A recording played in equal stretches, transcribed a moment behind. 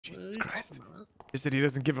Jesus Christ. He said he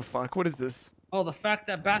doesn't give a fuck. What is this? Oh, the fact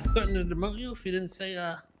that Baas threatened to demote you if you didn't say,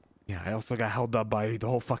 Yeah, I also got held up by the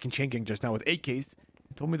whole fucking chain gang just now with AKs.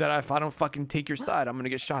 He told me that if I don't fucking take your side, I'm gonna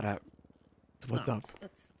get shot at. So what's up?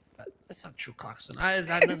 That's not true, Clarkson. I had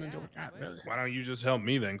nothing to do with that, really. Why don't you just help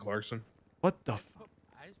me then, Clarkson? What the fuck?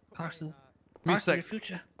 Clarkson, Sec. your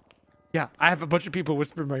future. Yeah, I have a bunch of people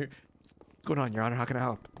whispering my... What's going on, Your Honor? How can I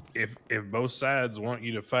help? If both sides want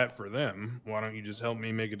you to fight for them, why don't you just help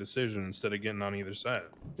me make a decision instead of getting on either side?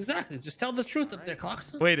 Exactly. Just tell the truth up there,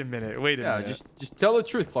 Clarkson. Wait a minute. Wait a minute. Yeah, just tell the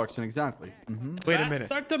truth, Clarkson. Exactly. Wait a minute.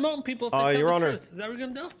 Start demoting people if they tell Your the Honor. truth. Is that what we're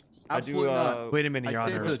gonna do? Absolutely not. Wait a minute, Your I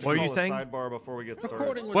stand Honor. for the What are you Call a saying? Sidebar before we get started.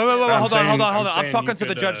 Recording Wait, with hold on, I'm hold on. I'm saying talking you to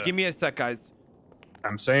the could, judge. Give me a sec, guys.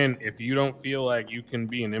 I'm saying if you don't feel like you can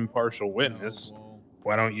be an impartial witness,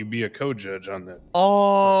 why don't you be a co-judge on that?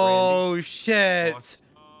 Oh, shit.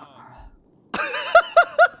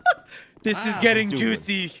 This is getting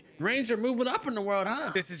juicy. Ranger moving up in the world,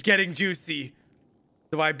 huh? This is getting juicy.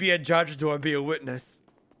 Do I be a judge or do I be a witness?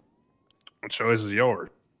 The choice is yours.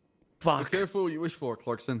 Be Fuck. careful what you wish for,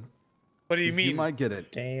 Clarkson. What do you 'cause mean? You might get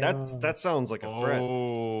it. That sounds like a threat.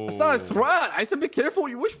 It's not a threat. I said be careful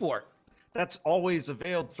what you wish for. That's always a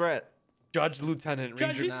veiled threat. Judge, Lieutenant,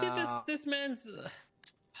 Judge, Ranger. you see this man's...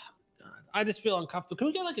 I just feel uncomfortable. Can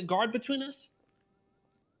we get like a guard between us?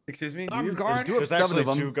 Excuse me? Armed guard? You have There's 7 actually of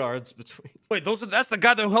them. 2 guards between. Wait, that's the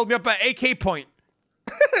guy that held me up at AK point.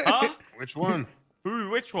 Huh? Which one?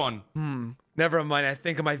 Which one? Never mind. I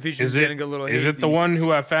think my vision's getting a little hazy. Is it the one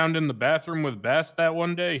who I found in the bathroom with Baas that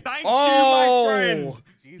one day? Thank Oh! you, my friend.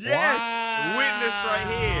 Jesus. Yes, witness right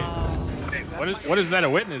here. Hey, what is that a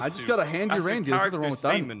witness I just to? got to hand you That's a reindeer. There's nothing wrong character with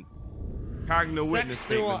that. statement. Character witness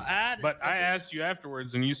Sexual statement. ad? But I asked you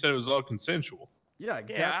afterwards, and you said it was all consensual. Yeah,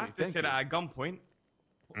 exactly. Yeah, I have to Thank say you. that at gunpoint.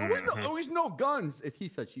 Always no guns. It's he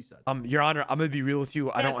said, she said. Your Honor, I'm gonna be real with you.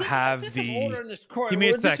 I don't have some order the. in this court. Give me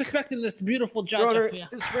a We're sec. disrespecting this beautiful judge Your Honor, up here.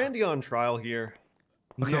 is Randy on trial here?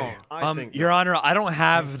 Okay. I think Your not. Honor, I don't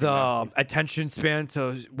have the attention span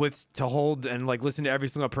to hold and like listen to every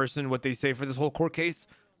single person what they say for this whole court case.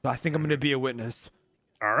 So I think I'm gonna be a witness.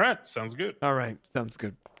 All right, sounds good. All right, sounds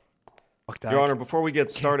good. Fuck that. Your Honor, before we get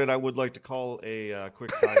started, I would like to call a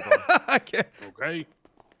quick sidebar. I can't. Okay.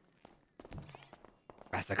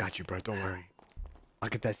 Bass, I got you, bro. Don't worry. I'll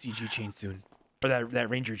get that CG chain soon, or that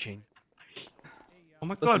Ranger chain. Oh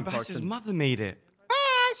my Listen, God, Bass's Clarkson. mother made it.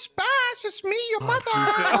 Bass, it's me, your mother.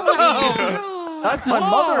 That's my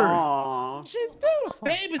mother. She's beautiful.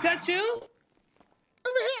 Babe, is that you?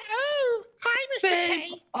 Oh, hi, Mr.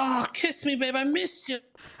 Babe. Oh, kiss me, babe. I missed you.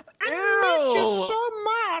 I missed you so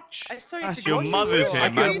much. I saw you That's your mother's hair, I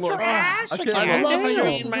man. can't look. ass I again. I can't love how look. you were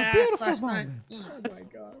eating my ass last night.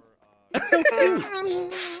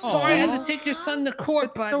 Sorry I had to take your son to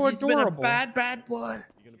court, but he's been a bad boy.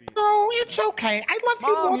 Oh, it's okay. I love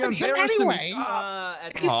you more than him anyway.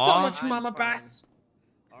 Thank you so much, Mama Bass.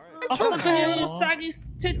 I'll suck on your little saggy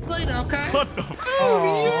tits later, okay? What the?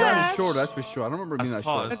 Oh, He's gotten yes. short, that's for sure. I don't remember being that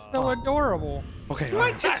short. That's So adorable. Okay.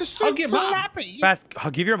 My tits are so I'll give Mom. flappy. Bass,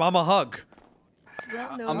 I'll give your mom a hug.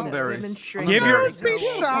 I'm embarrassed. Give your- Don't be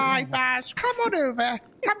shy, Bass. Come on over.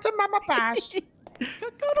 Come to Mama Bass.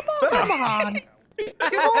 Come on.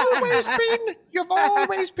 You've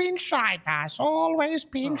always been shy, Bass. Always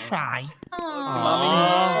been shy. Mommy.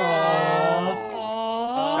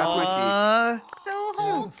 That's my cheek. So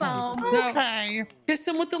wholesome. Okay. Kiss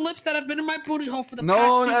him with the lips that have been in my booty hole for the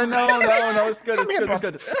No, past no, it's good, Come here, it's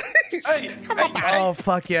good. Come on back. Oh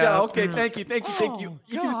fuck yeah. Yeah, okay, thank you.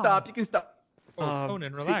 You can stop, you can stop.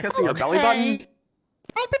 Conan, See, relax. kissing your belly button?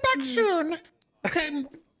 I'll be back soon. Okay,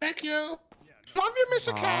 thank you. Love you,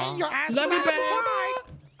 Mr. K. Your ass. Love you, will- babe.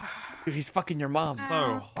 Bye-bye. Dude, he's fucking your mom.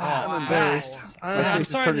 So, I'm embarrassed. My I'm face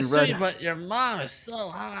is sorry to turning say, red. but your mom is so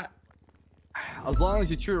hot. As long as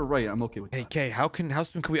you're true or right, I'm okay with Hey that. Kay, how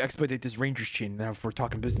soon can we expedite this Rangers chain now if we're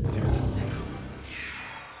talking business here?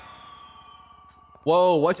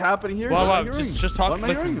 Whoa, what's happening here? Well, What am I hearing? just talk. What am I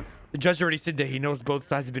Listen, hearing? the judge already said that he knows both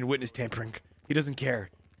sides have been witness tampering. He doesn't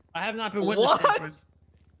care. I have not been witness What? tampering.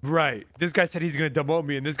 Right. This guy said he's gonna demote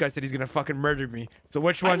me, and this guy said he's gonna fucking murder me. So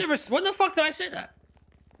which one? When the fuck did I say that?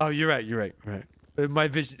 Oh, you're right. You're right. Right. My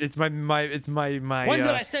vision. It's my. When did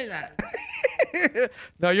I say that?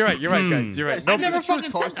 No, you're right. You're right, guys. You're right. Yeah, I speak never the truth,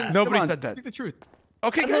 fucking said Carson. that. Nobody Come on, said that. Speak the truth.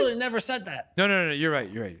 Okay, I good. literally never said that. No. You're right.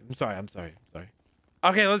 You're right. I'm sorry. I'm sorry.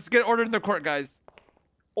 Okay, let's get ordered in the court, guys.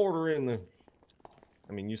 Order in the.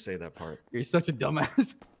 I mean, you say that part. You're such a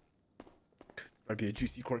dumbass. Might be a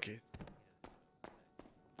juicy court case.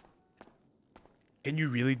 Can you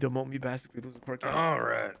really demote me, Bass, if we lose a court case? All right. All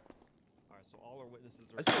right, so all our witnesses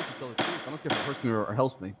I just want you to tell the truth. I don't care if it hurts me or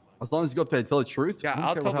helps me. As long as you go up there and tell the truth. Yeah, I don't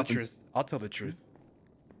I'll care tell what the happens. truth. I'll tell the truth.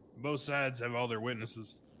 Both sides have all their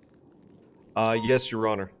witnesses. Yes, Your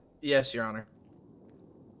Honor. Yes, Your Honor.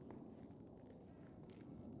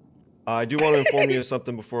 I do want to inform you of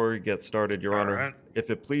something before we get started, Your Honor. right. If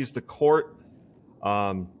it please the court,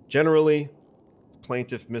 generally,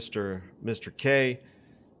 plaintiff Mr. K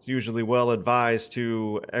is usually well advised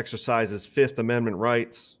to exercise his Fifth Amendment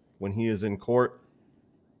rights when he is in court.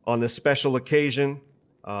 On this special occasion,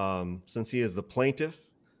 since he is the plaintiff,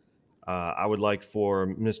 I would like for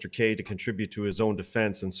Mr. K to contribute to his own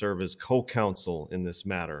defense and serve as co-counsel in this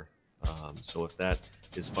matter. So if that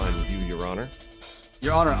is fine with you, Your Honor.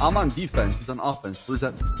 Your Honor, I'm on defense. He's on offense. What is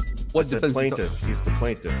that? What Said defense? plaintiff. He's the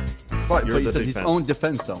plaintiff. Right, You're but you the said his defense. own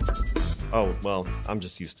defense, though. Oh, well, I'm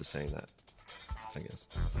just used to saying that, I guess.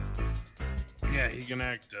 Yeah, he can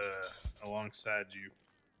act alongside you.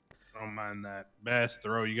 Don't mind that. Bass,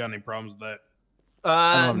 Thoreau, you got any problems with that?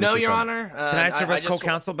 have No, any Your problem. Honor. Can I serve as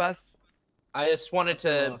co-counsel, Beth? I just wanted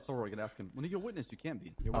to. Thorough, you can ask him. When you're a witness, you can't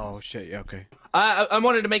be. Oh shit. Yeah. Okay. I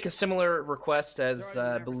wanted to make a similar request, as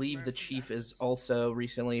I believe the chief has also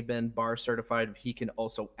recently been bar certified. He can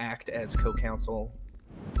also act as co-counsel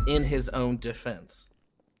in his own defense.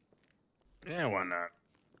 Yeah, why not?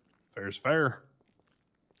 Fair's fair.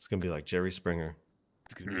 It's going to be like Jerry Springer.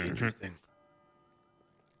 It's gonna be interesting.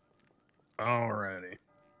 Alrighty.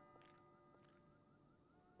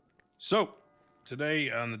 So, today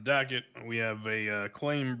on the docket, we have a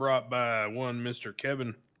claim brought by one Mr.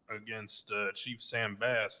 Kebun against Chief Sam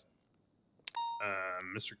Baas.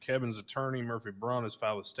 Mr. Kebun's attorney, Murphy Braun, has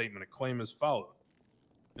filed a statement of claim as follows.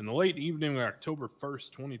 In the late evening of October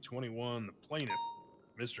 1st, 2021, the plaintiff,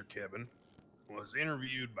 Mr. Kebun, was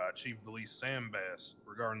interviewed by Chief of Police Sam Baas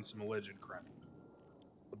regarding some alleged crime.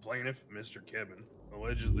 The plaintiff, Mr. Kebun,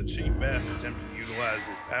 alleges that Chief Baas attempted to utilize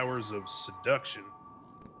his powers of seduction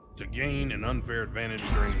to gain an unfair advantage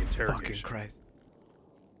during the interrogation. Fucking Christ.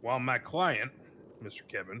 While my client, Mr.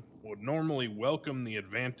 Kebun, would normally welcome the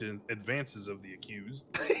advances of the accused,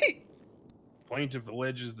 plaintiff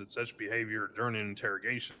alleges that such behavior during an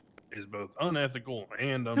interrogation is both unethical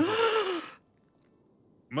and unprofessional.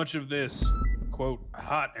 Much of this, quote,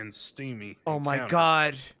 hot and steamy Oh my encounter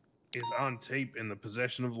God. is on tape in the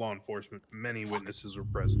possession of law enforcement. Many witnesses were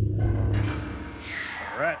present.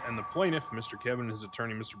 All right, and the plaintiff, Mr. Kebun, and his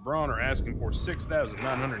attorney, Mr. Braun, are asking for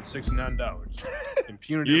 $6,969 in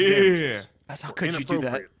punitive damages. That's how for could you do that?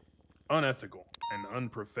 inappropriate, unethical, and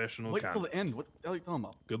unprofessional Wait till conduct. the end. What the hell are you talking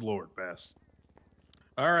about? Good Lord, Bass.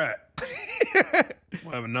 All right.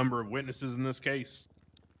 We'll have a number of witnesses in this case.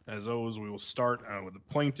 As always, we will start with the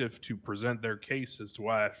plaintiff to present their case as to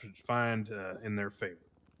why I should find in their favor.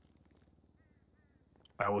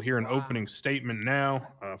 I will hear an opening statement now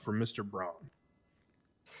from Mr. Braun.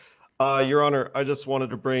 Your Honor, I just wanted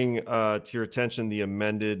to bring to your attention the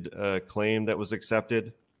amended claim that was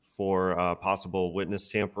accepted for possible witness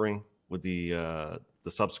tampering with the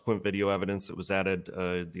subsequent video evidence that was added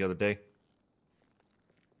the other day.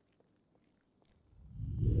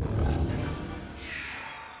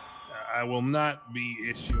 I will not be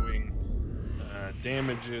issuing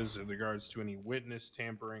damages in regards to any witness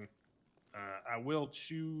tampering. I will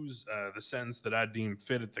choose the sentence that I deem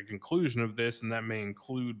fit at the conclusion of this, and that may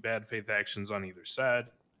include bad faith actions on either side.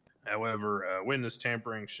 However, witness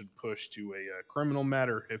tampering should push to a criminal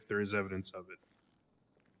matter if there is evidence of it.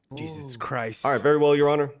 Jesus Christ. All right, very well, Your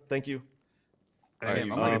Honor. Thank you. Thank Damn,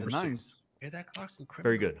 you. I'm like at Proceed. the nines. Yeah, that clock's incredible.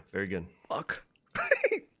 Very good. Very good. Fuck.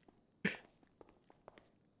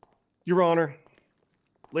 Your Honor,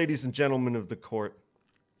 ladies and gentlemen of the court,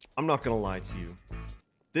 I'm not going to lie to you.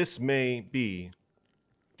 This may be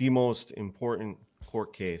the most important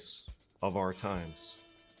court case of our times.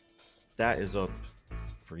 That is up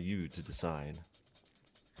for you to decide.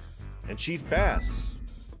 And Chief Baas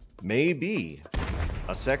may be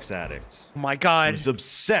a sex addict Oh my God. who's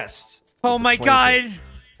obsessed. Oh with the my plaintiff.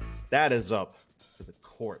 God. That is up to the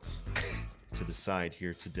court to decide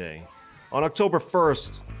here today. On October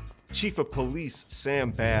 1st, Chief of Police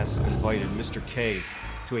Sam Baas invited Mr. K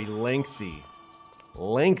to a lengthy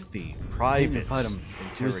private invite him.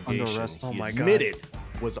 He was under interrogation arrest. Oh he my God. admitted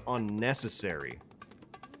was unnecessary.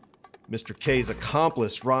 Mr. K's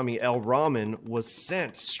accomplice, Ramee El Rahman, was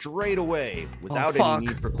sent straight away without fuck. any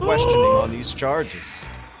need for questioning on these charges.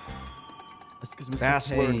 That's 'cause Mr. Bass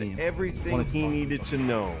K learned everything wanted to he talk needed to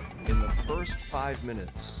know in the first 5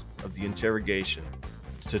 minutes of the interrogation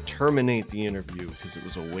to terminate the interview because it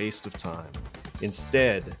was a waste of time.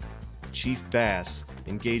 Instead, Chief Baas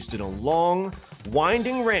engaged in a long,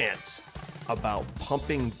 winding rant about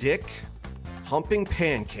pumping dick, humping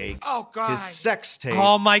Pancake, Oh God. his sex tape,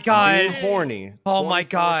 Oh my God. being horny, Oh my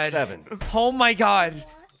God. 24/7, Oh my God.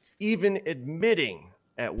 even admitting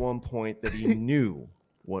at one point that he knew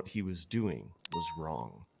what he was doing was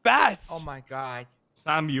wrong. Baas. Oh my God.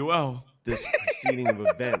 Samuel. This proceeding of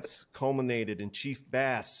events culminated in Chief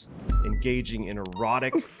Baas engaging in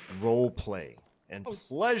erotic role play and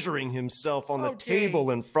pleasuring himself on the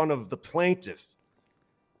table in front of the plaintiff.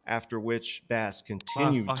 After which Baas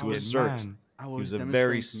continued to fucking assert man. he was a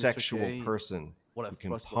very sexual person who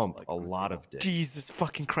can pump a lot of dick. Jesus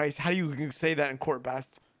fucking Christ. How do you say that in court, Baas?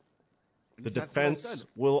 The defense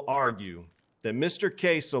will argue that Mr.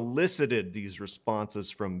 K solicited these responses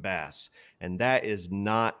from Baas, and that is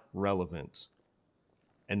not relevant.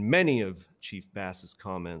 And many of Chief Bass's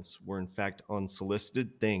comments were in fact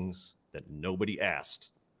unsolicited things that nobody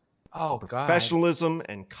asked. Oh God. Professionalism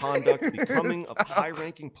and conduct becoming of a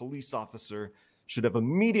high-ranking police officer should have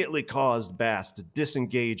immediately caused Baas to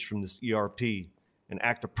disengage from this ERP and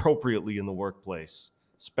act appropriately in the workplace,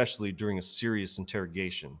 especially during a serious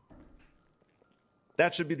interrogation.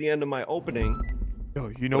 That should be the end of my opening.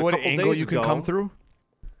 Yo, you know But a what couple angle days you can ago, come through?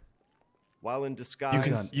 While in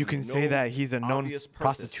disguise, You can say that he's a known obvious purpose,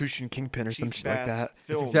 prostitution kingpin or some Chief shit like Bass that. That's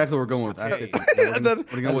filmed exactly what we're going Mr. with.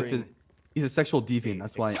 K We're going with his, he's a sexual deviant.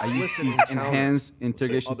 That's why I use these enhanced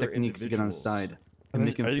interrogation other techniques to get on his individuals. side and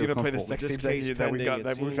make him Are you feel gonna play the comfortable. sex This tape that, case that we pending, got it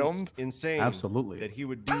that we seems filmed? insane Absolutely. that he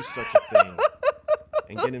would do such a thing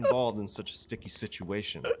and get involved in such a sticky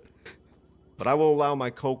situation. But I will allow my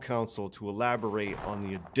co-counsel to elaborate on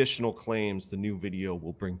the additional claims the new video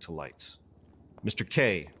will bring to light. Mr.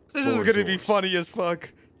 K, This is gonna be funny as fuck.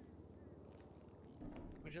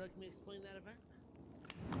 Would you like me to explain that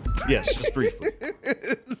event? Yes, just briefly.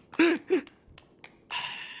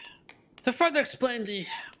 To further explain the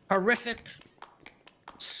horrific,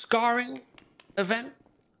 scarring event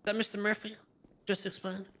that Mr. Murphy just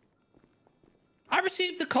explained, I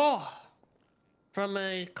received a call from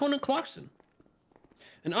a Conan Clarkson,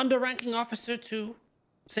 an underranking officer to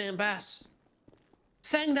Sam Bass,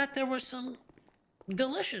 saying that there were some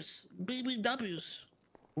delicious BBWs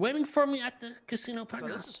waiting for me at the casino So this is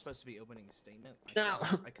penthouse. supposed to be opening statement. Now,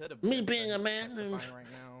 I could have me been being a man testifying and right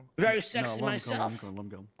now. very No, sexy let him go, myself, let him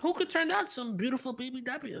go. who could turn out some beautiful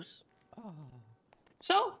BBWs?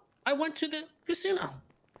 So I went to the casino.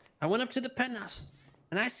 I went up to the penthouse,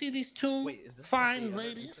 and I see these two Wait, is this fine the other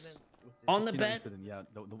ladies incident with on the Casino bed, incident, yeah,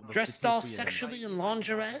 the dressed PTSD all and- sexually in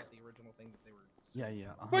lingerie. The original thing that they were. Yeah,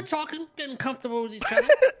 yeah. We're talking, getting comfortable with each other.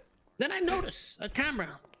 Then I notice a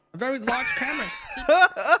camera, a very large camera,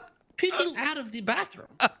 peeking out of the bathroom.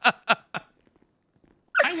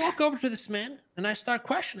 I walk over to this man and I start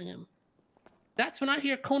questioning him. That's when I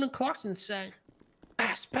hear Conan Clarkson say,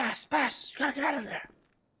 Bass, Bass, Bass, you gotta get out of there.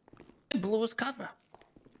 I blew his cover.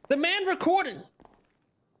 The man recording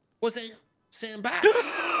was a Sam Bass.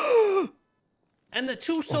 And the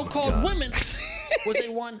two so-called women was a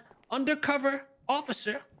one undercover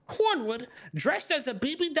officer, Cornwood, dressed as a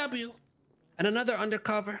BBW, and another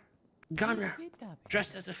undercover gunner,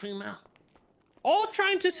 dressed as a female. All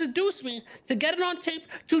trying to seduce me to get it on tape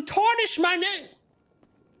to tarnish my name.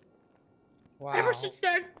 Wow. Ever since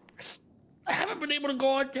then, I haven't been able to go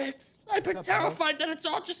on dates. I've been terrified that it's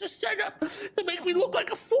all just a setup to make me look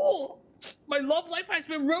like a fool. My love life has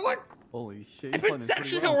been ruined. Holy shit. I've you're been playing this pretty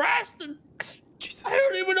sexually well. harassed, and I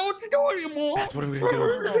don't even know what to do anymore. That's what are we gonna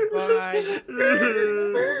do?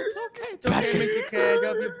 It's okay. It's okay, Mr. K. I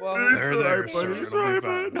love you, boy. There, sir. It'll be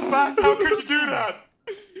fine. Bass, how could you do that?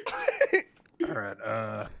 All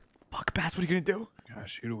right. Fuck, Bass, what are you gonna do?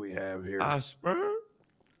 Gosh, who do we have here? Asper?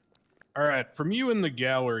 All right, from you in the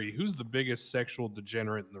gallery, who's the biggest sexual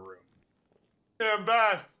degenerate in the room? Damn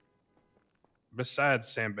Bass. Besides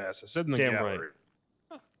Sam Bass, I said in the Damn gallery.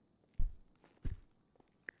 right.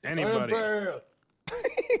 Anybody?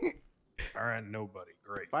 All right, nobody.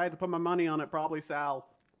 Great. If I had to put my money on it, probably Sal.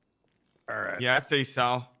 All right. Yeah, I'd say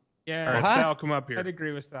Sal. All Yeah, right, Sal, come up I'd here.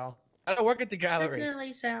 agree with Sal. I don't work at the gallery.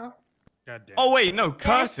 Definitely, Sal. God damn. Oh wait, no,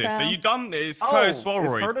 Curtis. Are you dumb? It's Curtis Is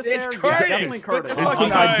Swalroyd. Curtis It's there? Curtis. Yeah, definitely Curtis. It's Fucking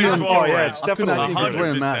Curtis ideal. Swalroyd. Yeah, it's definitely I couldn't Curtis.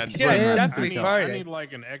 wear a mask. 100%. I Yeah, need, definitely I Curtis. need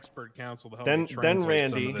like an expert counsel to help Then- me then translate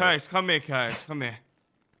Randy. some of Curtis, come here, Curtis. Come here.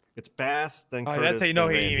 It's Bass, then Oh, Curtis. that's how you know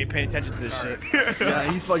then he ain't Randy. even paying attention to this All shit. right.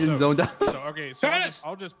 Yeah, he's fucking zoned out. So okay, so Curtis!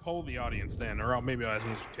 I'll just poll the audience then, or maybe I'll ask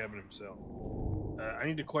Mr. Kevin himself. I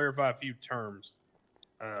need to clarify a few terms.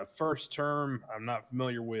 First term, I'm not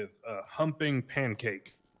familiar with. Humping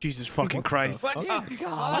pancake. Jesus fucking Christ. What? God.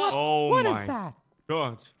 Oh What my is that?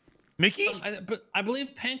 God. Mickey? I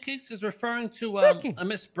believe Pancakes is referring to a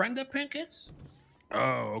Miss Brenda Pancakes,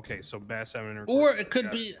 Oh, okay. So Bass having or it could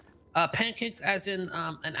be Pancakes as in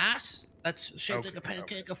an ass, That's shaped like a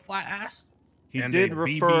pancake, a flat ass. He And did a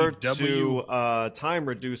refer BBW. to time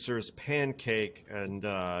reducer's pancake, and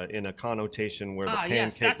in a connotation where the Ah,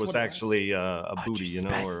 yes, pancake that's was what it was. actually a booty, Jesus, you know,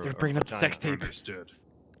 Baas, or they're or bringing up the sex vagina. tape. Understood.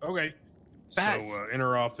 Okay. Baas. So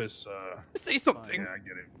inner office. Say something. Yeah, I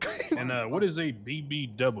get it. And what is a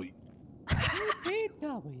BBW?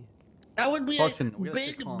 That would be Clarkson, a we gotta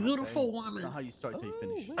stay big, calm, beautiful okay? It's woman. not how you start, it's how you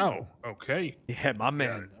finish. Oh, okay. Yeah, my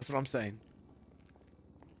man. That's what I'm saying.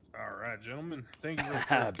 All right, gentlemen. Thank you.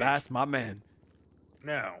 For the Bass, my man.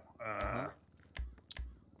 Now,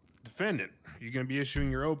 defendant, you going to be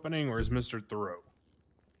issuing your opening, or is Mr. Thoreau?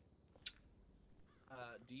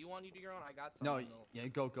 Do you want to do your own? I got No, something. yeah,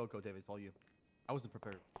 go, David. It's all you. I wasn't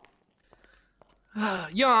prepared.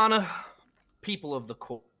 Your Honor, people of the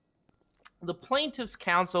court, the plaintiff's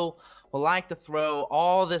counsel would like to throw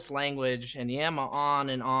all this language and yammer on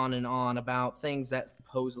and on and on about things that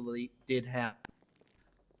supposedly did happen.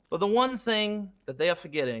 But the one thing that they are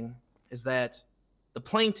forgetting is that the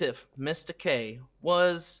plaintiff, Mr. K,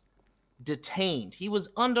 was detained. He was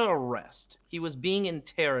under arrest. He was being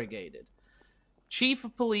interrogated. Chief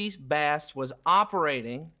of Police Baas was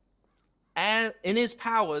operating in his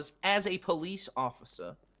powers as a police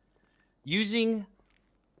officer, using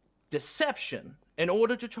deception in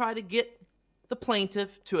order to try to get the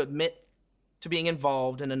plaintiff to admit to being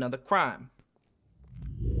involved in another crime.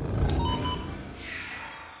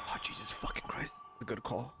 Oh, Jesus fucking Christ. That's a good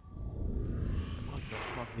call. What the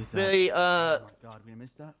fuck is that? The Oh my god, we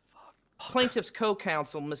missed that? Fuck. plaintiff's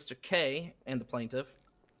co-counsel, Mr. K, and the plaintiff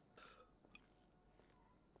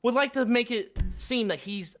would like to make it seem that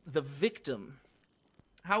he's the victim.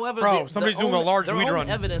 However, Bro, somebody's doing a large their weed own run.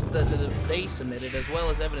 evidence that they submitted, as well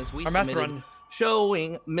as evidence we Our math submitted, run.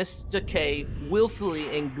 showing Mr. K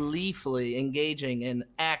willfully and gleefully engaging in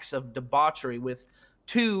acts of debauchery with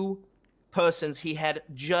two persons he had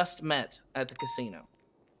just met at the casino.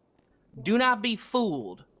 Do not be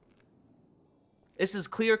fooled. This is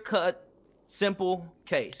clear-cut, simple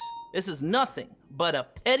case. This is nothing but a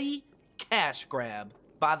petty cash grab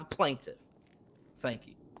by the plaintiff. Thank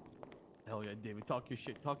you. Hell yeah, David. Talk your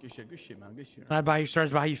shit. Good shit, man. Good shit. Not about how you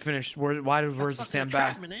starts, about how you finish. Why the words of Sam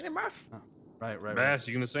Bass? Ain't it, Murph? Right. Bass,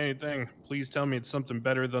 you going to say anything? Please tell me it's something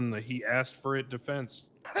better than the he asked for it defense.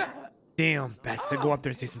 Damn, Bass, go up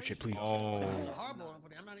there and say some shit, please. Oh. Horrible,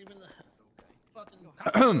 but I'm not even the fucking.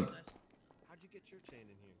 How'd you get your chain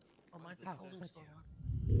in here? Oh, mine's a clothing store.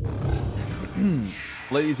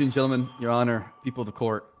 Ladies and gentlemen, Your Honor, people of the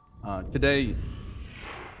court, today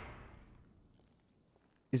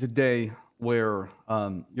is a day where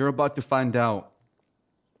you're about to find out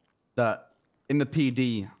that in the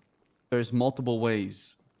PD, there's multiple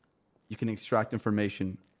ways you can extract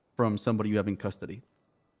information from somebody you have in custody.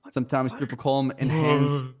 Sometimes people call them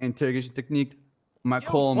enhanced interrogation technique. Might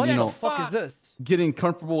call them, What you the know, fuck is this? getting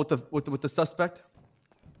comfortable with the suspect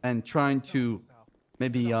and trying to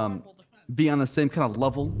maybe be on the same kind of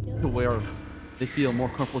level to where they feel more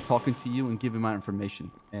comfortable talking to you and giving out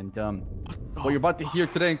information. And what you're about to hear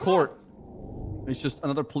today in court is just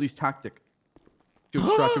another police tactic to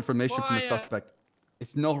extract information from the suspect.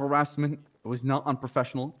 It's no harassment. It was not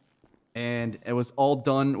unprofessional, and it was all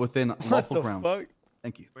done within lawful grounds.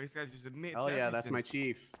 Thank you. But this guy just admits Hell yeah, that's everything. my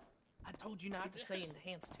chief. I told you not to say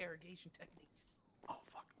enhanced interrogation techniques. Oh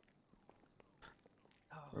fuck.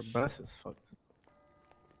 Oh, shit. Bass is fucked.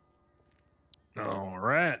 All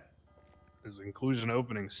right. As the conclusion of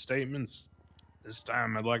opening statements, this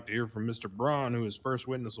time I'd like to hear from Mr. Braun, who his first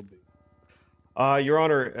witness will be. Your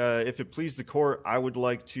Honor, if it please the court, I would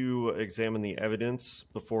like to examine the evidence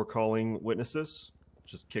before calling witnesses.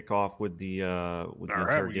 Just kick off with the All right, we can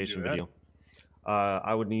interrogation do that. video.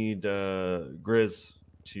 I would need Grizz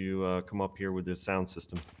to come up here with the sound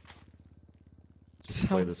system. So we can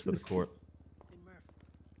play this for the court. Hey, Murph.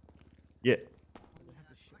 Yeah.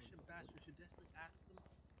 Question, Bass, we should definitely ask them.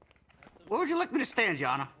 Where would you like me to stand, Your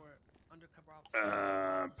Honor? Or undercover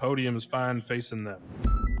officer. Podium is fine facing them.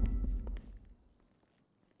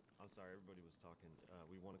 I'm sorry, everybody was talking.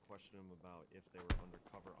 We want to question him about if they were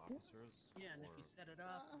undercover officers. Yeah, and if he set it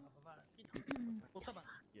up, blah, blah, blah. You know, we'll talk about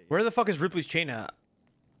it. Where the fuck is Ripley's chain at?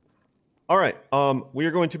 All right. We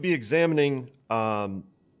are going to be examining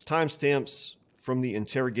timestamps from the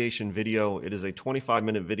interrogation video. It is a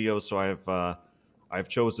 25-minute video, so I've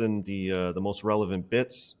chosen the most relevant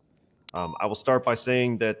bits. I will start by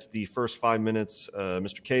saying that the first 5 minutes,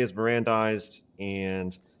 Mr. K is Mirandized,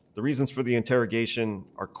 and the reasons for the interrogation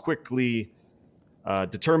are quickly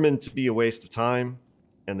determined to be a waste of time,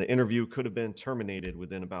 and the interview could have been terminated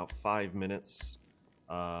within about 5 minutes.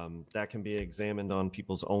 That can be examined on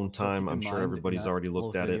people's own keep time. in I'm sure mind everybody's that already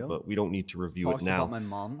looked little at it, video but we don't need to review it talks now. about my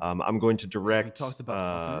mom. I'm going to direct talks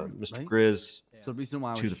about fucking her, Mr. right? Grizz So the reason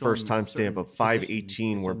why I to was the first showing timestamp certain of positions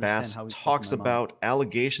 518, is where to understand Bass how he's talks fucking my mom. about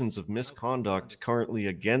allegations of misconduct currently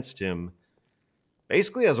against him,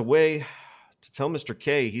 basically as a way to tell Mr.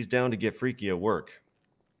 K he's down to get freaky at work.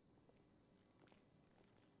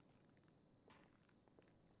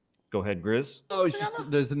 Go ahead, Grizz. Oh, it's just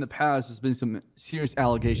there's in the past there's been some serious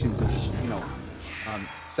allegations of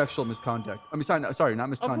sexual misconduct. I mean, sorry, not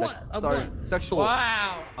misconduct. Of Sorry, what? sexual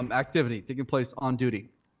Wow. activity taking place on duty.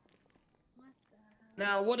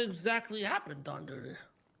 Now, what exactly happened on duty?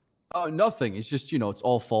 Oh, nothing. It's just it's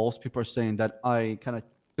all false. People are saying that I kind of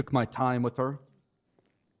took my time with her.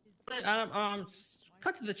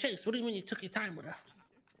 Cut to the chase. What do you mean you took your time with her?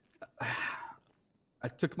 I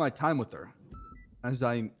took my time with her. As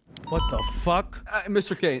I, What the fuck?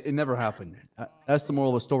 Mr. K, it never happened. That's the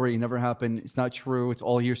moral of the story. It never happened. It's not true. It's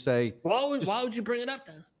all hearsay. Why would you bring it up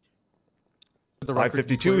then? For the record,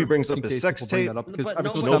 552, he brings up in his case sex people bring tape. that up, because But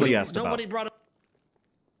obviously nobody asked about Nobody it. brought up.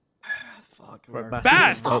 Fuck.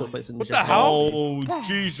 Bass! What the hell? Oh,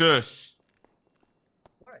 Jesus.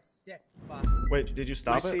 What a sick fuck. Wait, did you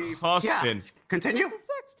stop it? Cussing. Continue.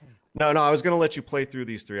 No, I was gonna let you play through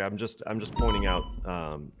these three. I'm just pointing out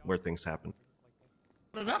where things happen.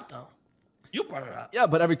 Brought it up though. You brought it up. Yeah,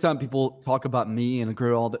 but every time people talk about me and a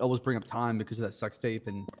girl, they always bring up time because of that sex tape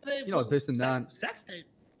and this and that. Sex tape.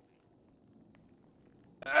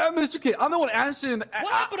 Mr. K, I'm the one answering.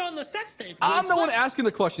 What happened on the sex tape? I'm the one Explain. asking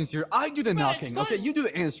the questions here. I do the knocking. explain. Okay, you do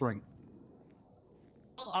the answering.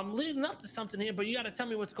 I'm leading up to something here, but you got to tell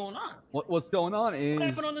me what's going on. What's going on is, What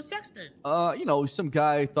happened on the sex tape? some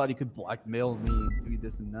guy thought he could blackmail me and do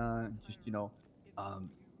this and that. And just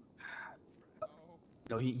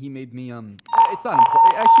he made me It's not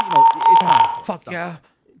important. Actually, it's not. important. Fuck It's not. yeah.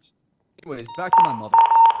 Anyways, back to my mother.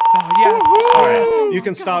 Oh yeah. All right, you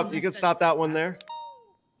can stop. You can stop that one there.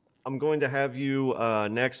 I'm going to have you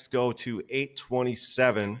next go to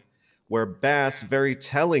 827, where Bass very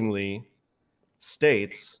tellingly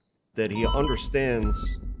states that he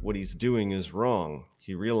understands what he's doing is wrong.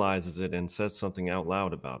 He realizes it and says something out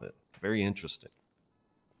loud about it. Very interesting.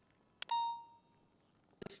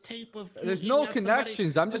 This tape of There's you no eating out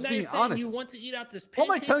connections. I'm just but now being you're saying honest. You want to eat out this Why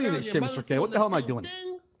am I pancake telling you girl, this your shit, mother's Mr. K? What doing the hell am I same doing?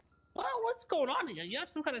 thing? Well, what's going on here? You have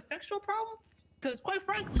some kind of sexual problem? Because quite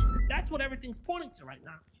frankly, that's what everything's pointing to right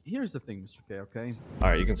now. Here's the thing, Mr. K. Okay. All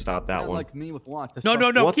right, you can stop that Not one. like me with lots. No.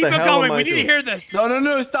 What Keep the it hell going. am I We need to doing? hear this.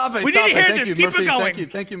 No, stop it. We stop need to hear Thank this. you, Keep it Murphy. going.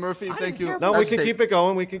 Thank you, Murphy. Thank you. No, we Next can tape. keep it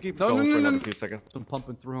going. We can keep it No, going no, for no, another no. few seconds. I'm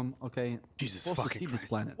pumping through them. Okay. Jesus We're supposed to fucking see this Christ.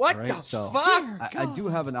 planet. What all the right? So, fuck? I do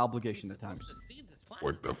have an obligation at times. To see this planet.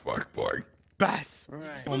 What the fuck, boy? Bass. Right.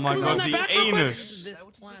 Oh my Run God, that the back real quick. anus. This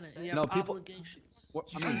planet. and you No, have people- obligations. What,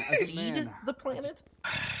 Did I you mean, say as a seed man, the planet?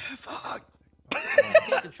 fuck. You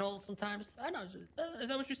can't control it sometimes. I know. Is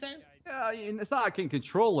that what you're saying? Yeah, it's not I can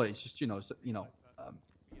control it. It's just I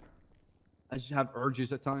just have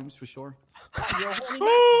urges at times for sure. You're a horny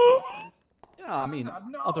bastard. Yeah, I mean,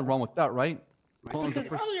 nothing wrong with that, right? As long as the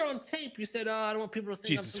Because person- earlier on tape, you said, I don't want people to think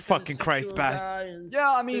Jesus I'm some fucking kind of Christ, sexual Bass. guy and Yeah,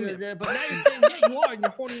 I mean, da-da-da. But now you're saying, yeah, you are, and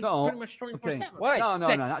you're horny No, pretty much 24/7. okay. What? No,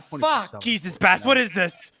 Sick not 24/7. fuck. Jesus, Bass. What is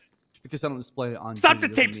this? Because I don't display it on. Stop TV the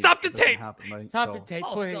doesn't tape, mean stop it the doesn't tape. happen, right? Stop So- the tape,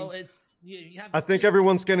 Oh, please. so it's you have. I this think tape.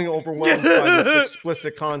 everyone's getting overwhelmed by this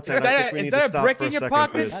explicit content. I think we Is need to that a stop brick for a in your second,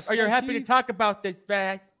 pocket? Chris. Or you're happy to talk about this,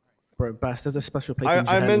 Bass? Bro, Bass, there's a special place in I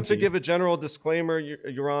Japan meant for to you. give a general disclaimer,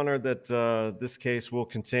 Your Honor, that this case will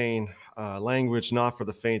contain language not for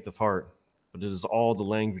the faint of heart, but it is all the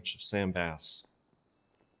language of Sam Bass.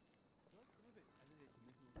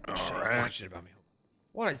 All Talking right. shit about me.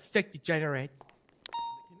 What a sick degenerate.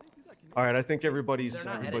 All right, I think everybody's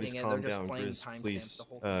They're not everybody's editing it, calmed they're just down. playing Grizz, timestamps please the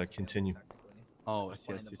whole thing. continue. Oh,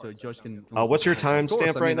 yes. So Judge can. What's your Of course,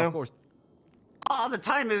 timestamp right now? Of course. The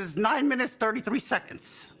time is 9 minutes 33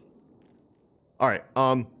 seconds. All right.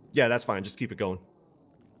 Yeah, that's fine. Just keep it going.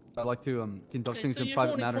 I like to conduct Okay, things so in you're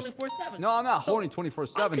private horny matters. 24/7. No, I'm not So, horny I'm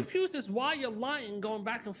 24/7. confused as why you're lying, going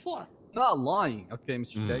back and forth. Not lying, okay,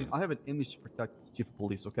 Mr. K. I have an image to protect as chief of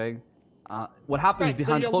police, okay? What happens Right, so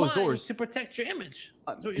behind you're closed lying doors? to protect your image.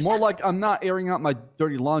 That's what you're More saying. like I'm not airing out my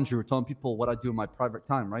dirty laundry or telling people what I do in my private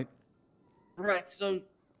time, right? Right, so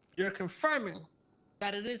you're confirming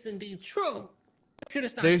that it is indeed true. But you're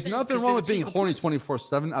just not There's saying nothing because wrong you're with the being chief of horny police.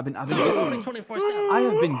 24/7. I've been So you're horny gifted. 24/7. I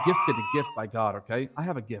have been gifted a gift by God, okay? I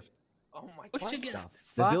have a gift. Oh my What's your god. gift?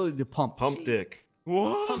 The ability to pump. Pump dick.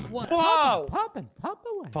 What? Pump what? Whoa! Pump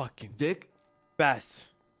away. Fucking Dick. Bass.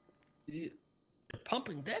 You're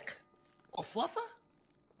pumping dick? Or fluffer?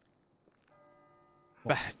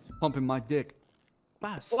 Bass. Pumping my dick.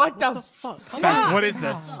 Bass. What the fuck? Bass, what is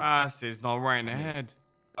this? Bass is not right in the head.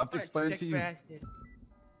 I have to explain it to you. Yeah,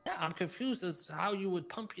 I'm confused as to how you would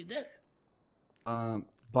pump your dick.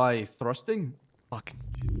 By thrusting. Fucking.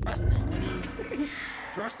 Thrusting? What do you...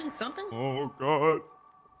 Thrusting something? Oh god.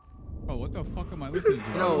 Oh, what the fuck am I listening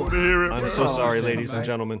to? No. I'm so sorry, ladies and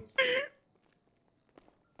gentlemen.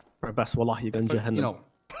 Right, Bass, wallahi, you're going to Jahannam. You know.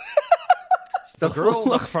 The girl.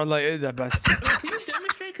 The best. Can you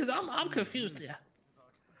demonstrate? Because I'm confused there.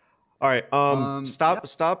 All right.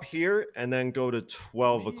 Stop here and then go to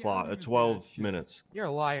 12 o'clock. 12 minutes. You're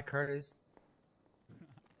a liar, Curtis.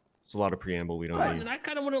 It's a lot of preamble. We don't need. And I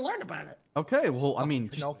kind of want to learn about it. Okay, well, I mean,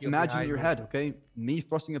 just Pinocchio imagine in behind your me. head, okay? Me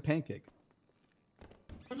thrusting a pancake.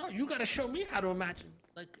 But no, you got to show me how to imagine.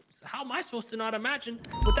 Like, how am I supposed to not imagine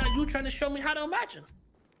without you trying to show me how to imagine?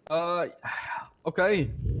 Okay.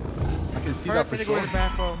 I can see that for Go to sure. the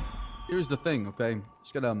bathroom. Here's the thing, okay?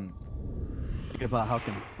 Just gotta think about how I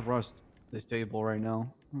can thrust this table right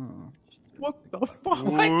now. What the fuck?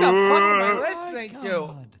 What the fuck am I listening to? You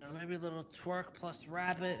know, maybe a little twerk plus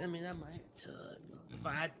rabbit. I mean, that might. If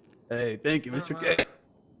I had Hey, thank you, Mr. K.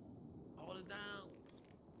 hold it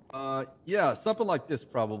down. Yeah, something like this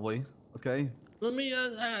probably. Okay. Let me.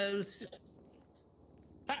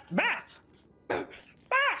 Bass.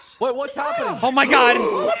 Bass. What's happening? Oh my god!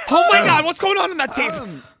 Oh my god! What's going on in that tape?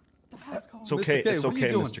 It's okay. Mr. K, It's what are you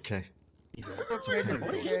okay, doing? Mr. K. What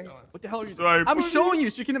are you doing? What the hell are you Sorry, doing? I'm showing you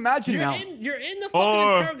so you can imagine now. You're in the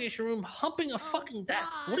fucking interrogation room humping a fucking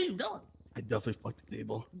desk. What are you doing? I definitely fucked the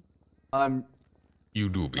table. You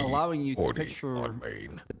do be Allowing you to horny picture on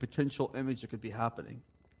main. the potential image that could be happening.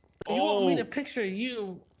 You want me to picture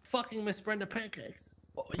you fucking Miss Brenda Pancakes?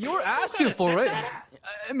 You were asking for it,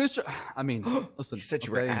 Mr. I mean, listen. You said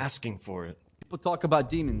you were asking for it. People talk about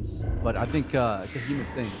demons, but I think it's a human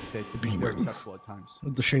thing. Okay, to be very sexual at times.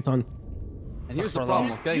 The shaitan. And here's the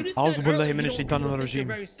problem, okay? You just said earlier you don't think you're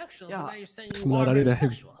very sexual, so now you're saying you are very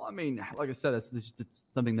sexual. Well, I mean, like I said, it's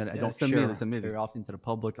something that I Yeah, don't send me sure. this very often to the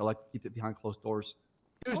public. I like to keep it behind closed doors.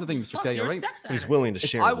 Here's the thing, Mr. K, you're a alright? sex He's addict. willing to If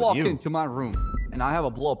share I it with walk you. into my room and I have a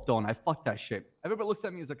blow up doll and I fuck that shit, everybody looks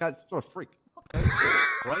at me as a guy sort of freak. Okay?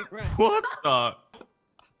 Right? What the?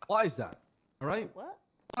 Why is that? Alright? What?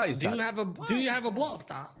 Why is Do that? you have a blow up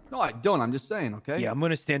doll? No, I don't. I'm just saying, okay? Yeah, I'm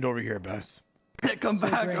gonna stand over here, Bass. Come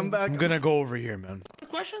back. I'm gonna go over here, man. Good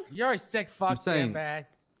question? You're a sick fuck, saying-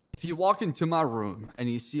 Bass. If you walk into my room and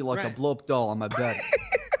you see like a Right. blow up doll on my bed,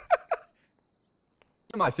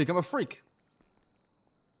 you might think I'm a freak.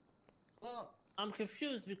 Well, I'm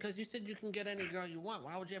confused because you said you can get any girl you want.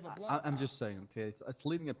 Why would you have a blow up I'm doll? just saying, okay? It's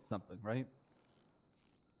leading up to something, right?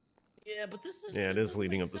 Yeah, but this is. Yeah, it this is doesn't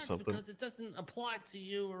leading make up to sense something. Because it doesn't apply to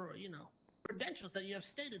you or, credentials that you have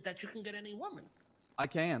stated that you can get any woman. I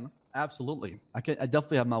can, absolutely. I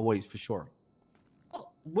definitely have my ways for sure. Oh,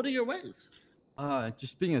 what are your ways?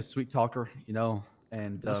 Just being a sweet talker,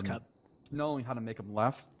 and That's cut. knowing how to make them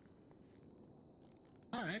laugh.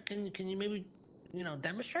 All right, can you maybe,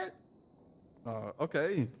 demonstrate?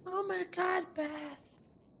 Okay. Oh my God, Bass.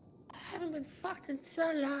 I haven't been fucked in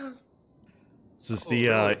so long. This is the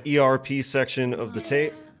ERP section of the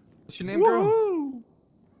tape. What's your name, girl?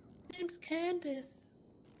 Name's Candace.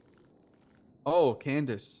 Oh,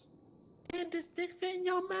 Candace. Candace, dick fit in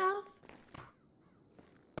your mouth?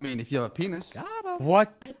 I mean, if you have a penis.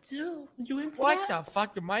 What? I do. You into What that? the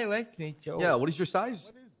fuck am I listening to? Yeah, what is your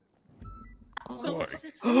size? Oh,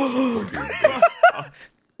 6 What inches. is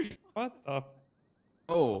this? What the?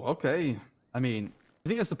 Oh, okay. I mean, I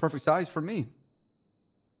think that's the perfect size for me.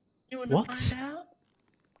 You want to What? find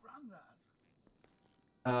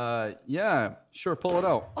out? Yeah, sure, pull it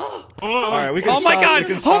out. All right, we can Oh my stop. God! We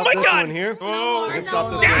can Oh stop my this God! one here. Oh, We can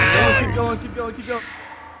stop this Keep one. going.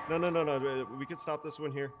 No. We can stop this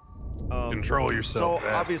one here. Control yourself, So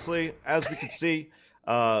Bass. obviously, as we can see,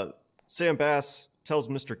 Sam Bass tells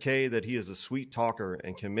Mr. K that he is a sweet talker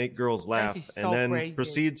and can make girls laugh, is and so then crazy.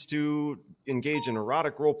 proceeds to engage in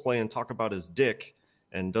erotic role play and talk about his dick,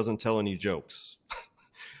 and doesn't tell any jokes.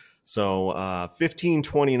 So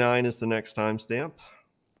 1529 is the next timestamp.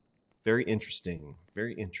 Very interesting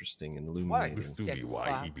and illuminating. This do be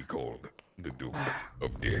why he be called the Duke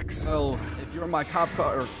of Dicks. Well, if you're my cop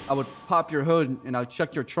car, I would pop your hood and I'll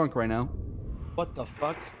check your trunk right now. What the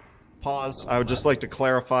fuck? Pause. I would just like to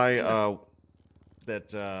clarify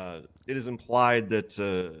that it is implied that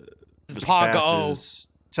Mr. POG Bass -o. is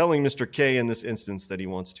telling Mr. K in this instance that he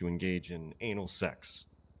wants to engage in anal sex.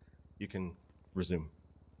 You can resume.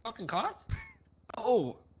 Fucking cars?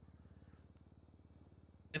 Oh,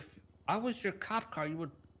 If I was your cop car, you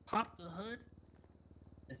would pop the hood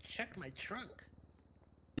and check my trunk.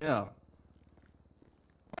 yeah.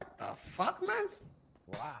 What the fuck, man?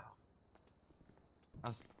 Wow.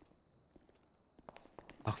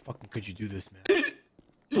 How fucking could you do this, man?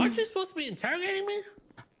 Aren't you supposed to be interrogating me?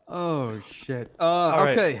 Oh shit.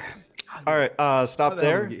 right. Okay. All right. Stop How the hell did we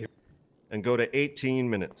there get here? and go to 18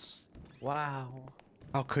 minutes. Wow.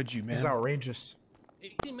 How could you, man? This is outrageous.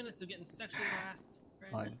 18 minutes of getting sexually harassed.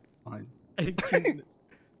 Fine. Fine. 18.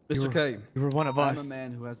 Mr. K. You were one of I'm us. a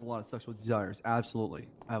man who has a lot of sexual desires. Absolutely.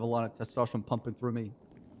 I have a lot of testosterone pumping through me.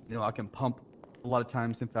 You know, I can pump a lot of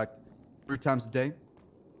times. In fact, 3 times a day,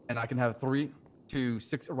 and I can have 3 to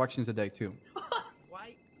 6 erections a day too.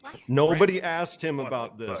 Why? Nobody asked him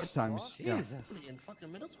about this. Times. Yeah. Jesus. In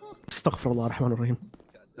fucking middle school? Astaghfirullah rahman rahim.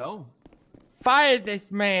 No. Fire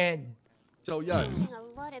this man. So yes,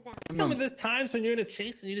 Tell me there's times when you're in a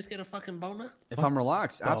chase and you just get a fucking boner? if I'm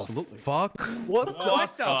relaxed, absolutely. Fuck. What the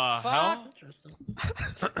fuck? Interesting.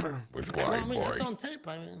 Which Well, why, I mean, that's boy? on tape.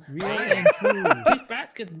 I mean, Really? Chief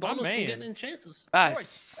Bass gets bonus from man. getting in chases.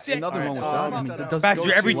 Bass. Nothing wrong with that. I mean, that does Bass, go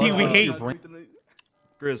you're to, everything we hate.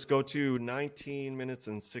 Grizz, go to 19 minutes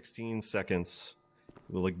and 16 seconds.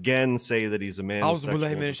 We'll again say that he's a man. I of was gonna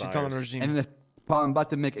let him sexual finish the desires. regime. And if I'm about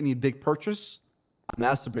to make any big purchase, I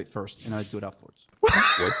masturbate first, and I do it afterwards. What the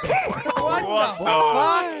fuck?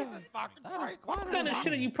 What kind of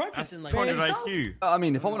shit are you purchasing? Like, I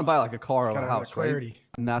mean, if I want to buy like a car or Gotta a have house, that right? clarity.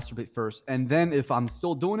 I masturbate first, and then if I'm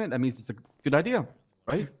still doing it, that means it's a good idea,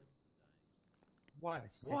 right?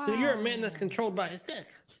 So you're a man that's controlled by his dick.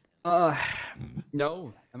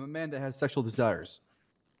 No, I'm a man that has sexual desires.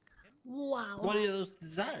 Wow. What are those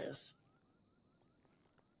desires?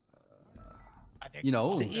 You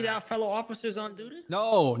know? To eat out fellow officers on duty?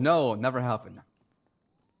 No, never happened.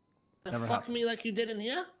 To Never fuck happened. me like you did in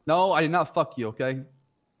here? No, I did not fuck you, okay?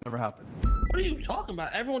 Never happened. What are you talking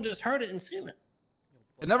about? Everyone just heard it and seen it.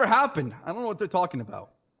 It never happened. I don't know what they're talking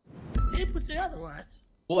about. Tape would say otherwise.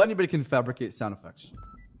 Well, anybody can fabricate sound effects.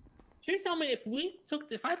 So you tell me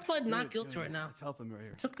if I pled not guilty right now, It's helping me right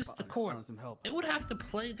here. took this to court, Some help. it would have to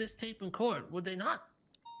play this tape in court, would they not?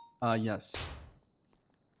 Yes.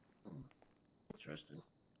 Interesting.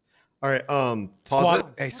 All right. Pause Squad, it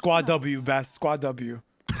hey, Squad W, Bass. Squad W.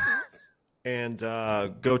 and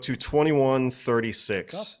go to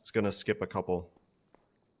 21:36. It's gonna skip a couple.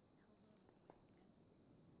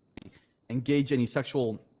 Engage any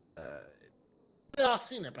sexual. We've all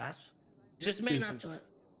seen it, Bass. Just man up to it.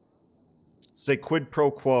 Say quid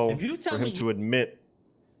pro quo If you tell for him me- to admit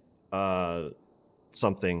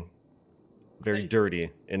something very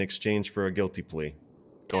dirty in exchange for a guilty plea.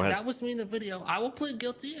 Go Yeah, ahead. That was me in the video. I will plead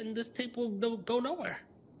guilty, and this tape will go nowhere.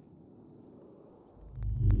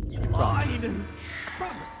 You lied. I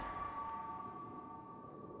promise.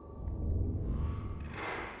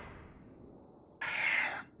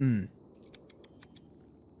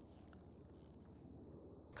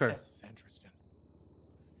 Okay. Interesting.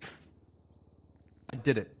 I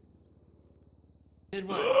did it. Did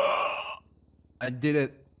what? I did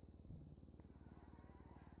it.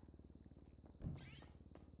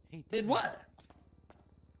 Did what?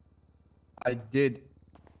 I did.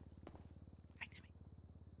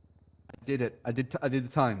 I did it. I did the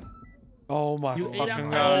time. Oh my You ate fucking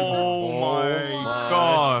out god. Oh my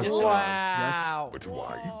god. Wow. Which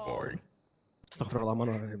why, boy? Astaghfirullah rahman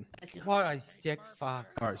rahim. What a sick fuck.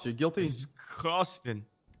 All right, so you're guilty. Disgusting.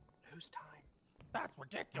 Whose time? That's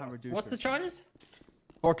ridiculous. What's the charges?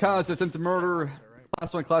 4 counts: attempted murder,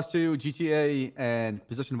 class 1, class 2, GTA, and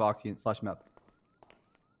possession of oxy / meth.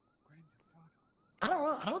 I don't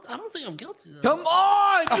know. I don't think I'm guilty. Though. Come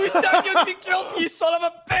on! You said you'd be guilty, you son of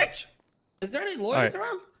a bitch! Is there any lawyers All right.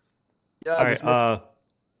 around? Yeah, All right.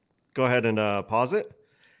 Go ahead and pause it.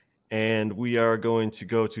 And we are going to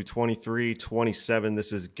go to 23:27.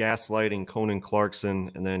 This is gaslighting Conan Clarkson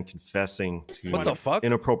and then confessing to What the fuck?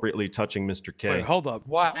 inappropriately touching Mr. K. Wait, hold up.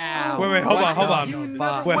 Wow. Wait, hold on, hold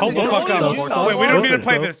on. Wait, hold the fuck up. Wait, we don't need to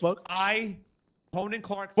play this. Conan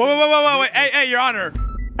Clark. Wait. Hey, Your Honor.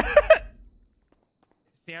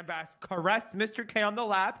 Sam Bass, caress Mr. K on the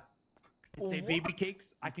lap. And say baby cakes.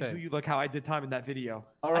 I can Okay. do you like how I did time in that video.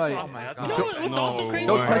 All right. Oh my You god. know what's also crazy?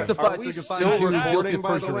 Don't testify Are so we you can still find out you're guilty recording, of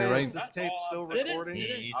by the perjury, way? right? Is this tape still It is, recording? it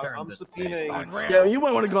is. I'm subpoenaing Yeah, you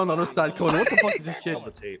might want to go on the other side, Conan. What the fuck is this shit? all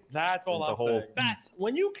the tape. That's all The I'm whole- saying. Bass,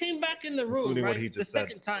 when you came back in the room, Including what he right, the just said.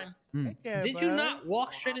 second time, Yeah, did you not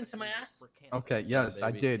walk straight into my ass? Okay, yes,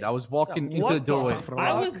 I did. I was walking into What the doorway.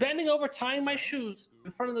 I was bending over, tying my shoes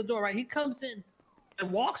in front of the door, right? He comes in and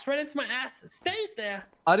walks right into my ass, stays there.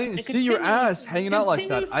 I didn't It see your continues- ass hanging out like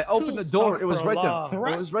that. I opened the door. It was right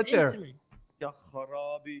there. It was right there. Into me.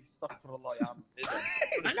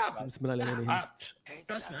 I know. Bismillah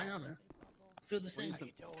Trust me, I know, man. feel the same.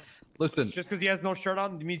 Listen. Just because he has no shirt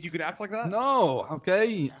on means you can act like that? No,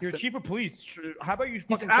 okay. You're chief of police. How about you He's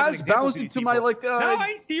fucking set an as example bouncing these to my people? like. Now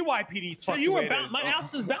I see why PD's So fucked you the were way it is. my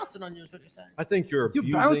ass is bouncing on you. Is what you're saying. I think you're You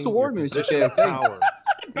abusing bounced toward your me. position of Okay. power.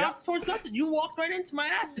 I bounced towards nothing. You walked right into my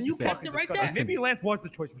ass and you kept it right there. Maybe Lance was the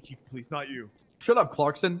choice for chief of police, not you. Shut up,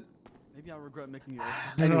 Clarkson. Maybe I'll regret making you.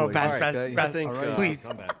 No, Anyways, Baas, all Baas, okay. Baas, I think, please.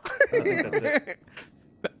 I'm back. I think that's it.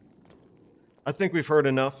 I think we've heard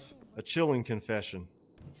enough. A chilling confession.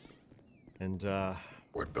 And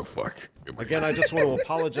What the fuck? again, I just want to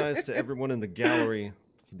apologize to everyone in the gallery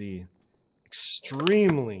for the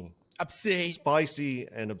extremely Obscene. spicy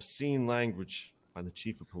and obscene language by the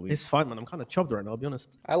chief of police. It's fine, man. I'm kind of chubbed right now, I'll be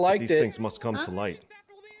honest. I liked These it. things must come to light.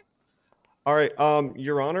 All right,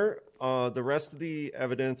 Your Honor, the rest of the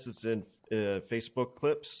evidence is in Facebook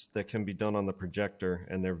clips that can be done on the projector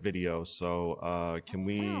and their video. So can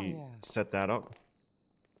we set that up?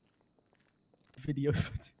 Video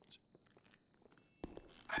footage.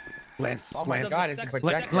 Lance, Oh my God, it's a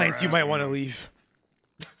projector. Lance, you might want to leave.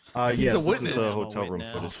 Yes, a this is witness. the hotel room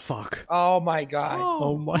Oh, footage. fuck. Oh my God.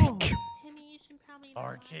 Oh my god.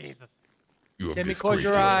 Lord Jesus. You have Timmy, close disgraced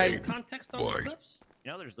your your eyes. name. Context on the Boy. clips.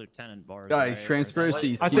 You know, there's Lieutenant Bars. Guys, right?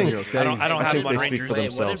 transparency is I key think- here, okay? I don't I have think one they speak Rangers. for Wait,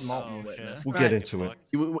 what did themselves. Malton witness? We'll get into it.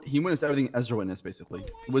 He witnessed everything as a witness, basically.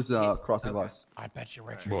 It was crossing glass. I bet you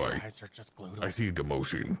Richard Boy, eyes are just glued I on. see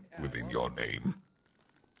demotion within your name.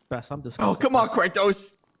 Bass, I'm Oh, disgusted. come on,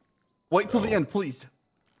 Kratos. Wait till the end, please.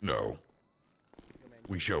 No.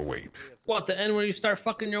 We shall wait. What, the end where you start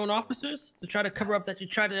fucking your own officers to try to cover up that you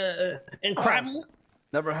try to encrabble?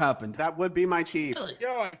 Never happened. That would be my chief. Really?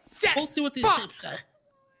 Yo, We'll see what these tapes say.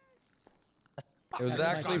 It was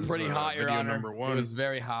actually pretty hot, Your Video Honor. number one. It was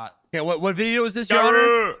very hot. Okay, what video is this, Your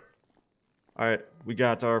Honor? All right, we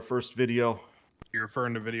got our first video. You're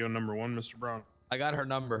referring to video number 1, Mr. Brown. I got her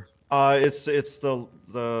number. It's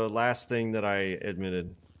the last thing that I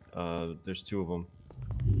admitted. There's 2 of them.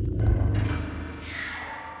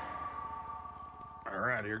 All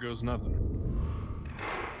right, here goes nothing.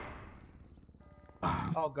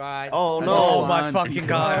 Oh God. Oh no! Oh my fucking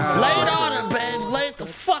god! Lay it on her, babe. Lay it the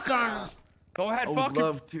fuck on her. Go ahead, I would fuck him.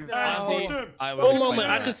 love to. I was One moment,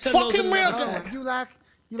 I can send those in Fucking the real back. good.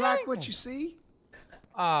 You like what you see?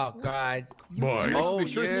 Oh God. Boy, Oh,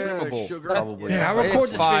 Sure, yeah, streamable. sugar. Probably. Yeah, I'll record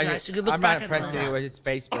this for you guys. You can look I'm back not at impressed it. anyway. It's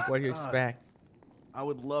Facebook. What do you expect? I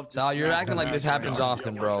would love to. Sal, you're smack acting that like this ass. happens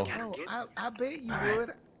often, bro. Oh, I bet you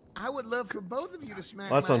would. I would love for both of you to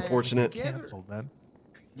smack Well, that's my ass unfortunate. together.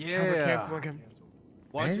 Yeah.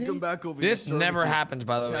 Why don't you come back over This here? sir? never We can happens,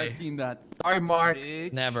 by the tag way. team that. Sorry, Mark.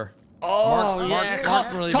 Bitch. Never. Oh, Mark's- yeah.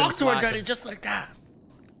 Mark's really Talk been to her, slacking. Daddy, just like that.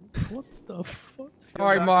 What the fuck?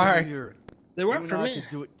 Sorry, Come back Mark. over here. They You work and for I me. can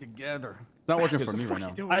do it together. It's not working for me right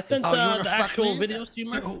now. I sent Oh, you wanna the fuck actual me? videos to you,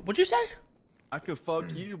 Mark. What'd you say? I could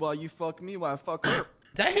fuck you while you fuck me while I fuck her.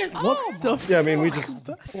 Did I hear? What the fuck? Yeah, I mean, we just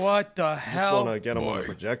What the want hell? to get them on the Boy.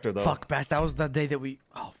 projector, though. Fuck, Bass. That was the day that we.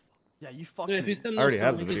 Oh, Yeah, you fucked Dude, if me. you send I already those to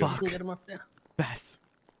have me, the you video. can get them up there. Bass.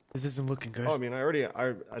 This isn't looking good. Oh, I mean, I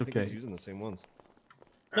think Okay. he's using the same ones.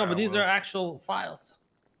 No, but these well. are actual files.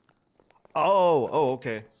 Oh,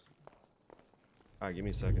 okay. All right, give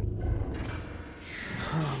me a second.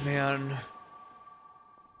 Oh man.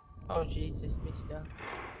 Oh Jesus, Mister.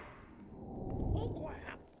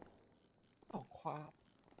 Oh crap.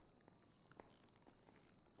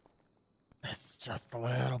 This is just a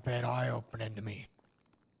little bit eye-opening to me.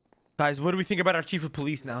 Guys, what do we think about our chief of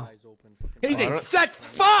police now? He's I a don't- set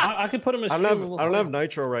fuck. I could put them as I don't have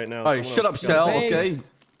nitro right now. All right, Someone shut up, else Sal. got it. Okay.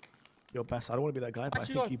 Yo, Bass, I don't want to be that guy, but I Why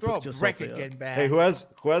you think you gonna booked throw a yourself brick a, again, man? Hey, who has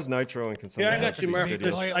nitro and can send Here, I that got to you, these Murphy.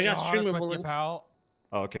 videos? I got streamable links. Oh,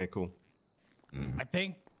 okay, cool. I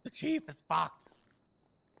think the chief is fucked.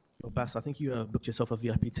 Yo, Bass, I think you booked yourself a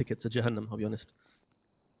VIP ticket to Jahannam, I'll be honest.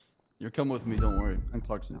 You're coming with me, don't worry. And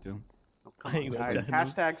Clarkson, too. I ain't gonna Guys, do that.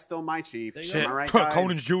 hashtag still my chief. Shit. Am I right, guys?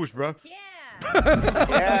 Conan's Jewish, bro.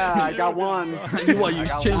 Yeah, I got one. You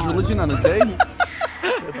change religion on a day?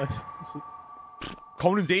 Yeah, Bass.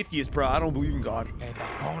 Conan's atheist, bro. I don't believe in God. Hey,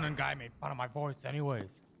 that Conan guy made fun of my voice anyways.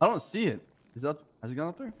 I don't see it. Has it gone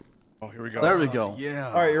up there? Oh, here we go. There we go. Yeah.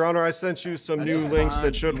 All right, Your Honor, I sent you some new links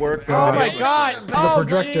that should work for Oh the my video. God! The Oh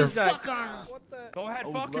projector. Jesus! Go ahead,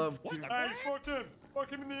 I fuck would him. love to. Hey, fuck him. Fuck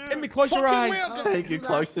him in the Let ear. me close your eyes. Thank you,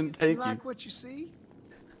 Clarkson. You Thank you. like what you see?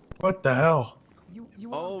 What the hell? You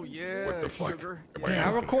want Oh, a piece of yeah. What the fuck? Sugar. Am I Yeah,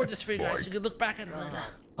 I'll on? record this for you guys. You can look back at it later.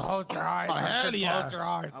 Close your eyes. Oh, I hell said yeah. Close your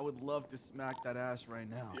eyes. I would love to smack that ass right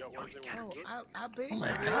now. Oh, I bet Oh you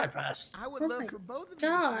my would. God, Bass. I would love for both of you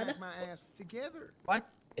God. to smack my ass together. What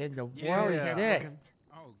in the world Yeah. is this?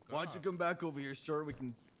 Oh, Why don't you come back over here, sir? We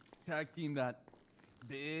can tag team that.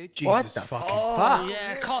 bitch. Jesus What the fucking fuck? fuck.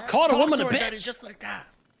 Yeah, call a woman a bitch just like that.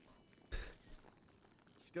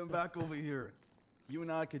 Just come back over here. You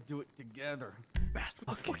and I could do it together. Bass,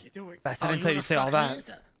 what the fuck are you doing? Oh, Bass, I didn't tell you to say all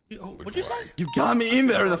that. What'd you say? You got me in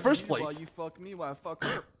there in the first place. Why you fuck me, why I fuck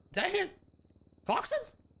her? That him? Clarkson?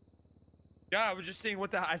 Yeah, I was just saying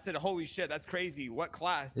what the. I said, holy shit, that's crazy. What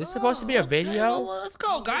class? Is this supposed to be a video? Well, let's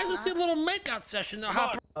go, guys. Let's see a little makeout session.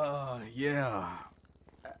 Yeah.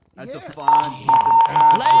 That's a fine piece of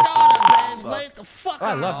ass. Lay it on it, man. Lay it the fuck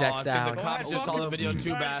I on love it. that sound. The cops just saw the video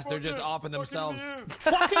too, Bass. They're just offing themselves.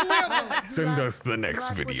 Fucking real. Send us the next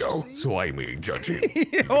video so I may judge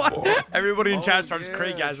it. Everybody in chat starts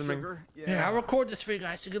Craig-gasming. Yeah, I'll record this for you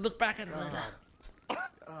guys so you can look back at it later.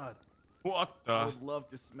 God. What I would love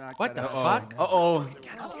to smack What that the ass. fuck? Uh-oh.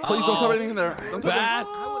 Please don't cover anything in there. Don't cover Bass.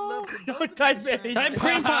 Don't type anything. Type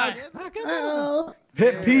cream pie.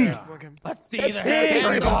 Hit P. Let's see the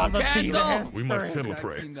hands. We must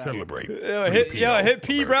celebrate. Hit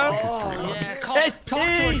P, bro. Yeah, talk to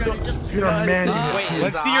her, Daddy. Just You're a man. Wait,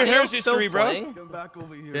 Let's see your hair history, bro. Come back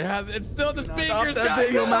over here. Yeah, it's still the Stop speakers, that guys.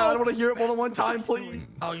 video, man. I don't want to hear it more than one time, please.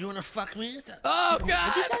 Oh, you wanna fuck me? Oh,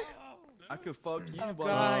 God. I could fuck you, but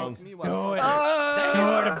God. fuck me. Do it.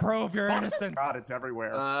 To prove your innocence. God, it's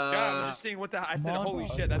everywhere. Yeah, I was just saying what the. I said, holy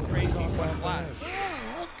shit, that's crazy. What class?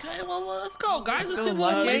 Oh, okay, well, let's go, guys. Let's see a Still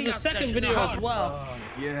little alive. makeout second video as well.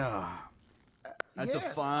 Yeah. That's a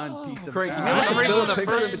fine piece of Craig, you ass. know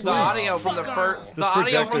the audio from the first This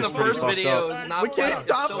projector's pretty fucked video up. is not. We can't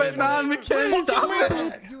stop it, man. We can't stop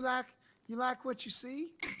it. You like what you see?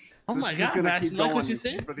 Oh my This is God, just gonna Bass, keep you like what going you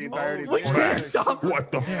see? for the entirety of We the can't stop it.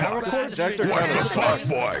 What the fuck? Projector What camera. the fuck,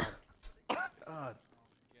 boy? God.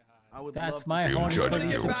 I would That's love my I'm horny judging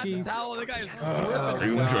pretty you. Chief. Towel, the guy's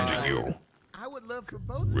I'm judging you I would love for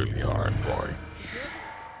both of really hard, boy.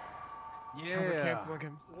 Yeah.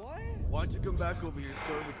 Why don't you come back over here,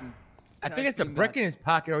 sir? We can I think it's a tag team brick that. in his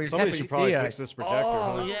pocket, or he's Somebody happy should to probably see fix us. this projector.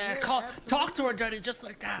 Oh, huh? yeah, talk to her, Daddy, just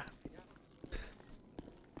like that.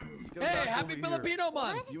 Come Hey, back happy over here. Filipino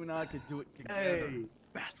month. You and I could do it together. Hey,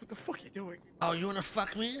 Bass, what the fuck are you doing? Oh, you wanna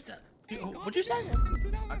fuck me? What'd you say?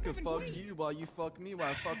 I could fuck you while you fuck me while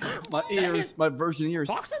I fuck her. My ears, my virgin ears.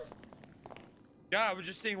 Clarkson? Yeah, I was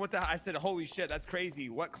just saying what the. I said, holy shit, that's crazy.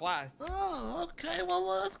 What class? Oh, okay, well,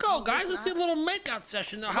 let's go, guys. Let's see a little makeout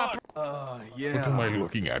session. Yeah. What am I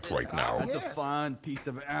looking at right now? That's a fine piece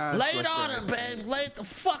of ass. Lay it right on there. her, babe. Lay it the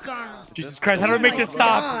fuck on her. Jesus Christ, how do we make this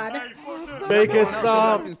stop? Make it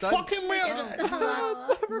stop. Fucking real.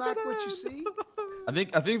 You like what you see? I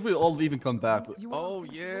think if we all leave and come back. Oh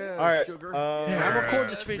yeah. All right. Sugar. Yeah, I'll record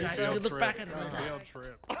this for you guys. So you can look back at it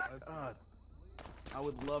later. God. I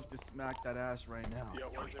would love to smack that ass right now.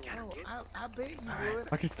 Oh, I bet you would.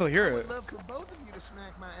 I can still hear I it. would love for both of you to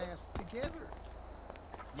smack my ass together.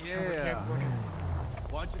 Yeah.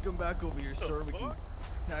 Why don't you come back over here, sir? We can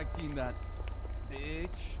tag team that bitch.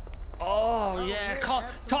 Oh, yeah,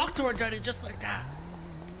 talk to her, Daddy, just like that.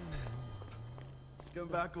 Just come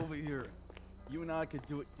back over here. You and I could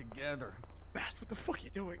do it together. Bass, what the fuck are you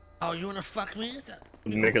doing? Oh, you wanna fuck me?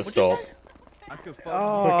 Make it What'd you stop. say? I could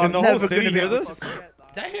fuck Can the whole city hear this?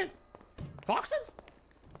 That him? Clarkson?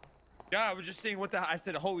 Yeah, I was just saying what the. I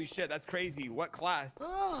said, holy shit, that's crazy. What class?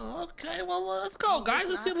 Oh, okay, well, let's go, guys.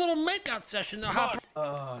 Let's see a little makeout session.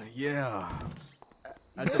 Yeah.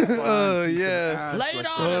 That's a fine piece of ass Lay it right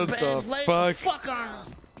on her, What babe. the Lay it fuck? the fuck on her.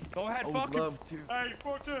 Go ahead, I would fuck him. love to. Hey,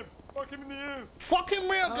 fuck him. Fuck him in the ear. Fuck him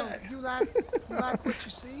real Oh, good. you like what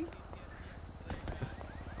you see?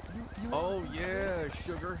 Oh yeah,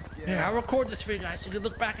 sugar. Yeah, I'll record this for you guys so you can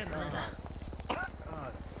look back at it later.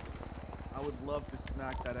 God. I would love to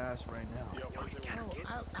smack that ass right now.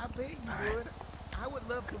 Oh, I bet you would. I would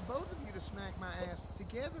love for both of you to smack my ass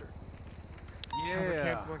together.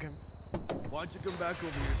 Yeah. Why don't you come back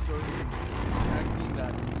over here, sir? We can tag team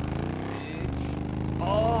that bitch.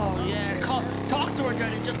 Oh, yeah, talk to her,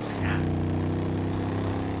 Daddy, just like that.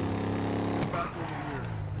 Come back over here.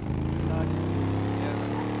 You and I can do it together.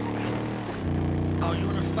 Oh, you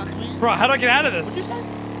wanna fuck me? Bro, how do I get out of this? What'd you say? I could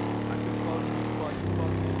fuck you while you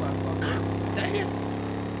fuck me while I fuck her. That him?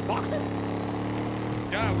 Clarkson?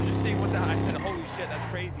 Yeah, I was just saying what the. I said, holy shit,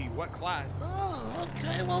 that's crazy. What class? Oh,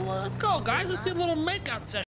 okay, well, let's go, guys. Let's see a little makeout session.